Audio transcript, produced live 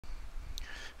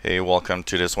Hey, welcome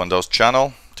to this Windows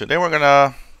channel. Today we're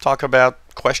gonna talk about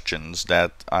questions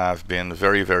that have been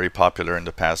very popular in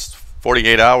the past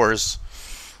 48 hours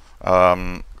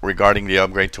regarding the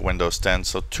upgrade to Windows 10.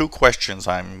 So two questions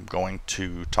I'm going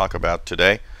to talk about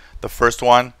today. The first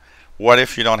one, what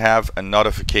if you don't have a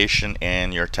notification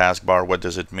in your taskbar? What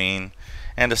does it mean?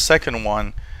 And the second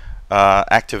one,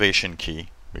 activation key,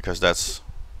 because that's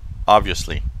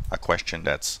obviously a question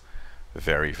that's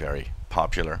very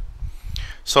popular.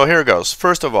 So here goes.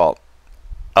 First of all,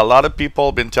 a lot of people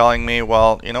have been telling me,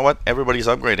 well, you know what, everybody's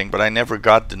upgrading, but I never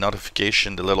got the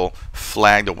notification, the little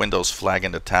flag, the Windows flag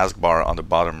in the taskbar on the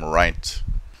bottom right.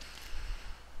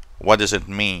 What does it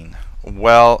mean?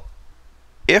 Well,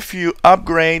 if you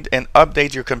upgrade and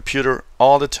update your computer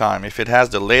all the time, if it has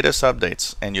the latest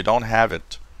updates and you don't have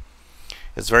it,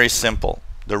 it's very simple.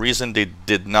 The reason they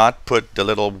did not put the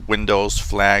little Windows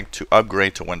flag to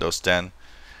upgrade to Windows 10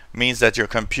 means that your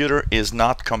computer is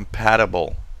not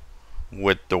compatible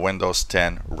with the Windows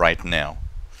 10 right now.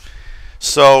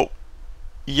 So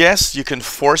yes, you can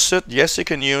force it. Yes, you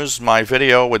can use my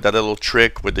video with that little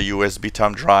trick with the USB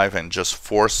thumb drive and just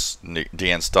force the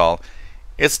install.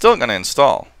 It's still going to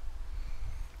install.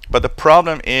 But the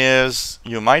problem is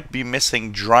you might be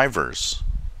missing drivers.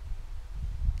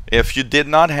 If you did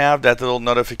not have that little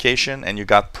notification and you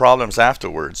got problems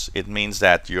afterwards, it means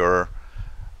that your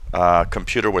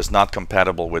computer was not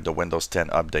compatible with the Windows 10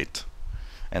 update,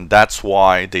 and that's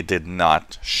why they did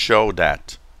not show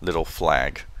that little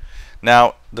flag.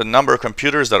 Now, the number of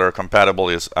computers that are compatible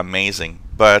is amazing,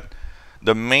 but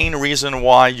the main reason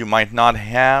why you might not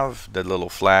have the little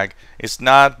flag is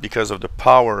not because of the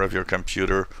power of your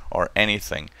computer or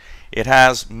anything. It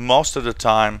has, most of the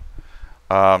time,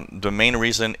 the main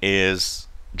reason is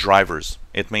drivers.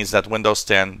 It means that Windows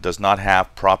 10 does not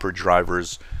have proper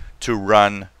drivers to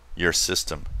run your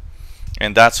system,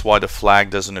 and that's why the flag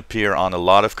doesn't appear on a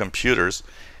lot of computers.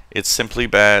 It's simply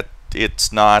that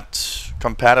it's not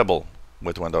compatible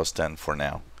with Windows 10 for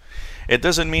now. It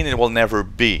doesn't mean it will never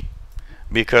be,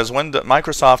 because when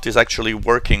Microsoft is actually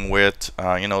working with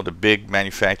the big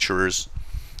manufacturers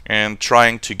and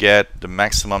trying to get the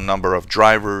maximum number of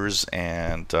drivers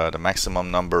and the maximum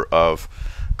number of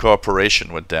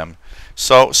cooperation with them.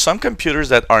 So some computers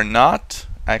that are not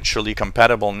actually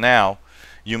compatible now,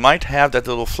 you might have that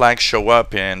little flag show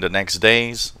up in the next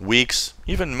days, weeks,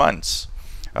 even months.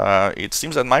 It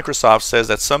seems that Microsoft says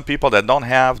that some people that don't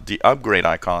have the upgrade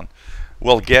icon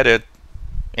will get it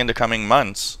in the coming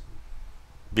months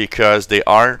because they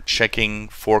are checking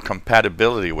for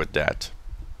compatibility with that.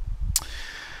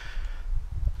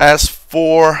 As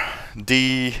for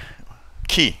the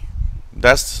key,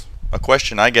 that's a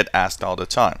question I get asked all the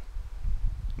time.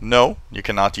 No, you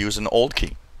cannot use an old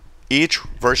key. Each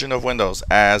version of Windows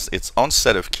has its own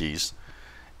set of keys,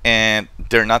 and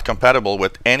they're not compatible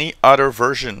with any other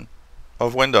version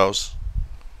of Windows.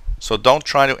 So don't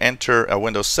try to enter a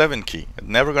Windows 7 key. It's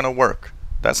never going to work.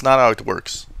 That's not how it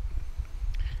works.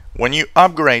 When you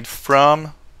upgrade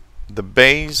from the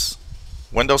base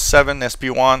Windows 7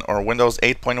 SP1 or Windows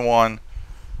 8.1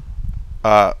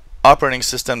 operating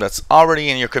system that's already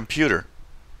in your computer,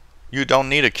 you don't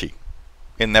need a key.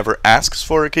 It never asks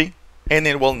for a key, and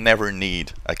it will never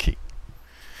need a key.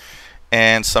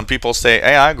 And some people say,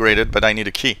 hey, I upgraded, but I need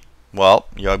a key. Well,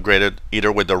 you upgraded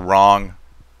either with the wrong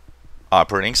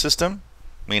operating system,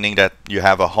 meaning that you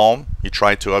have a home, you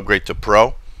tried to upgrade to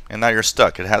Pro, and now you're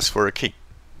stuck. It asks for a key.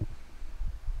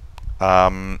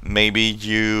 Maybe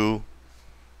you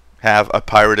have a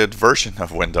pirated version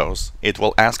of Windows. It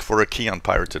will ask for a key on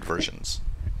pirated versions.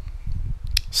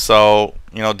 So,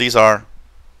 these are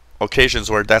occasions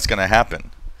where that's going to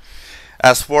happen.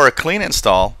 As for a clean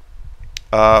install,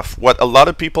 what a lot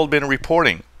of people have been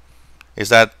reporting is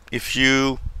that if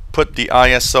you put the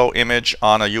ISO image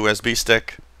on a USB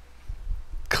stick,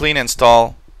 clean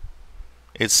install,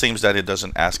 it seems that it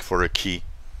doesn't ask for a key.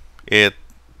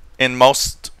 In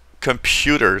most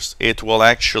computers, it will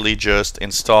actually just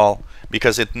install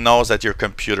because it knows that your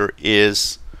computer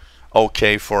is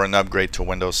okay for an upgrade to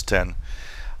Windows 10.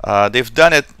 They've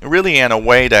done it really in a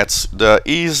way that's the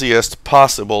easiest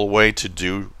possible way to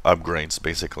do upgrades,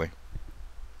 basically.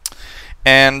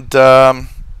 And so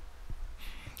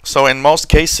in most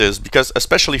cases, because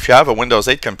especially if you have a Windows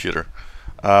 8 computer,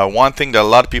 one thing that a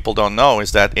lot of people don't know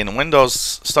is that in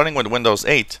Windows, starting with Windows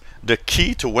 8, the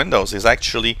key to Windows is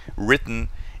actually written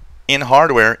in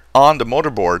hardware on the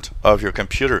motherboard of your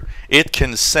computer. It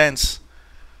can sense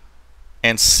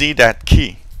and see that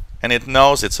key, and it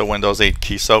knows it's a Windows 8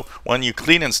 key. So when you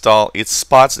clean install, it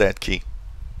spots that key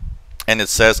and it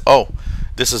says, oh,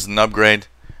 this is an upgrade,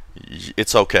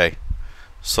 it's okay.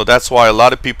 So that's why a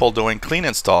lot of people doing clean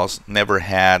installs never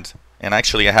had, and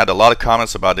actually I had a lot of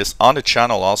comments about this on the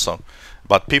channel also,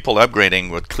 about people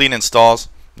upgrading with clean installs,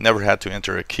 never had to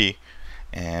enter a key,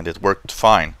 and it worked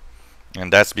fine.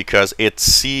 And that's because it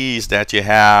sees that you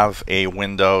have a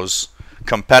Windows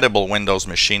compatible Windows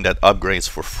machine that upgrades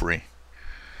for free.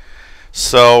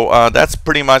 So that's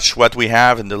pretty much what we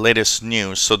have in the latest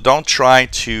news. So don't try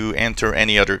to enter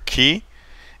any other key,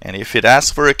 and if it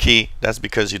asks for a key, that's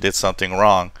because you did something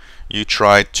wrong. You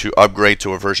tried to upgrade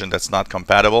to a version that's not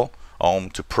compatible,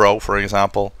 Home to Pro for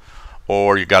example,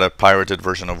 or you got a pirated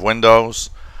version of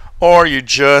Windows, or you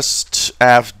just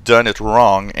have done it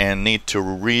wrong and need to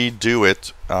redo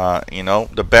it. You know,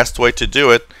 the best way to do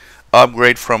it,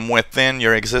 upgrade from within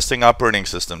your existing operating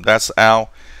system. That's how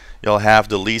you'll have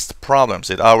the least problems.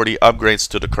 It already upgrades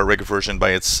to the correct version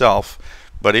by itself,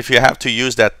 but if you have to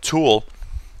use that tool,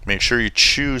 make sure you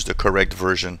choose the correct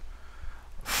version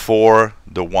for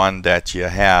the one that you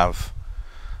have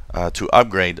to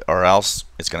upgrade, or else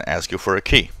it's going to ask you for a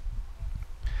key.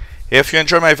 If you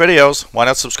enjoy my videos, why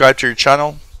not subscribe to your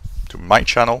channel, to my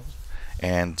channel,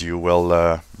 and you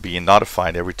will be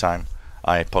notified every time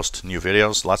I post new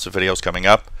videos. Lots of videos coming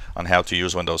up on how to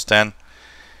use Windows 10.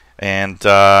 And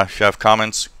if you have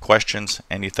comments, questions,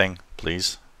 anything,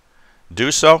 please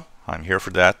do so. I'm here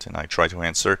for that, and I try to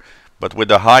answer. But with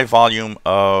the high volume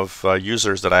of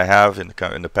users that I have in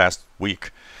the past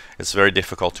week, it's very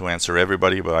difficult to answer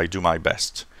everybody, but I do my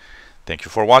best. Thank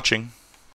you for watching.